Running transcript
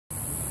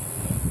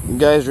You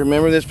guys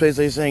remember this place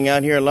I used to hang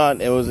out here a lot?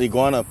 It was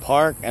Iguana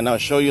Park, and I'll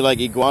show you like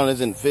iguanas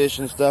and fish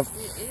and stuff.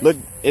 Look,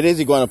 it is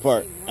Iguana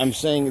Park. I'm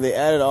saying they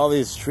added all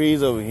these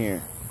trees over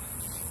here.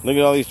 Look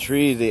at all these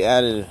trees they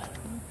added.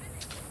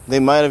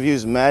 They might have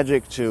used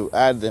magic to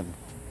add them.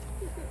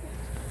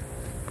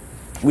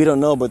 We don't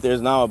know, but there's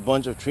now a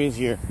bunch of trees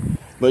here.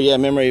 But yeah,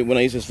 remember when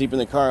I used to sleep in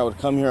the car, I would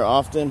come here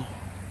often,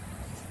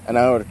 and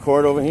I would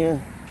record over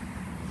here.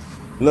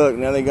 Look,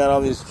 now they got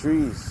all these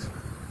trees.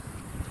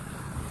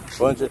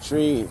 Bunch of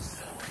trees.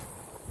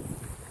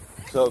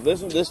 So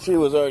this tree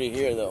was already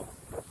here though.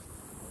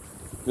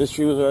 This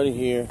tree was already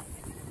here,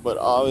 but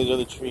all these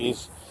other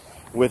trees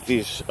with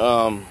these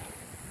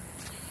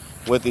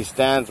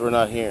stands were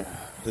not here.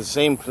 The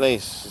same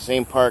place, the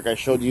same park I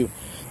showed you.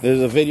 There's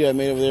a video I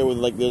made over there with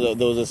like there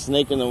was a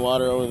snake in the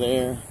water over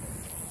there.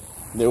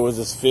 There was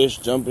this fish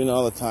jumping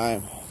all the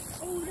time.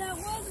 Oh, that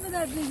was where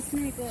that big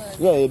snake was.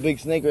 Yeah, the big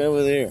snake right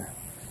over there.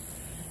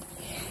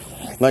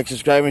 Like,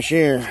 subscribe, and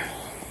share.